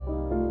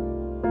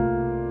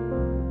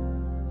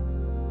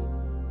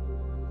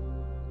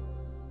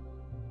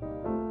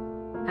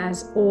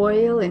as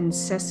oil in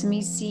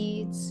sesame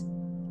seeds,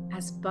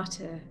 as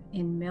butter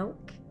in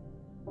milk,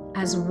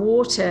 as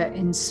water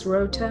in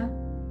srota,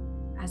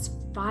 as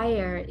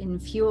fire in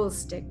fuel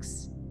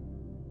sticks.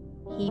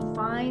 He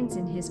finds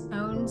in his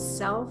own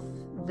self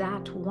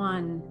that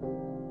one,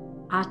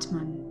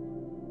 Atman.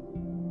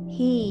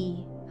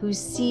 He who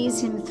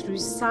sees him through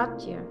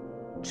satya,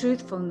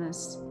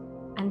 truthfulness,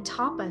 and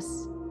tapas,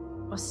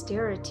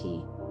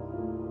 austerity.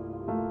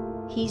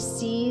 He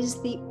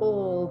sees the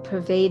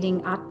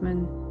all-pervading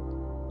Atman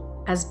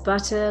as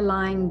butter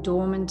lying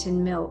dormant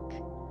in milk,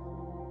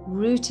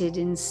 rooted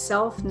in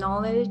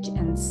self-knowledge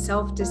and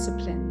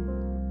self-discipline,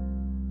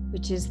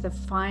 which is the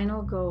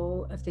final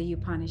goal of the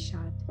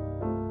Upanishad.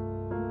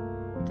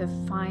 The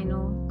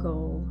final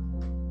goal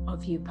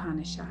of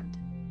Upanishad.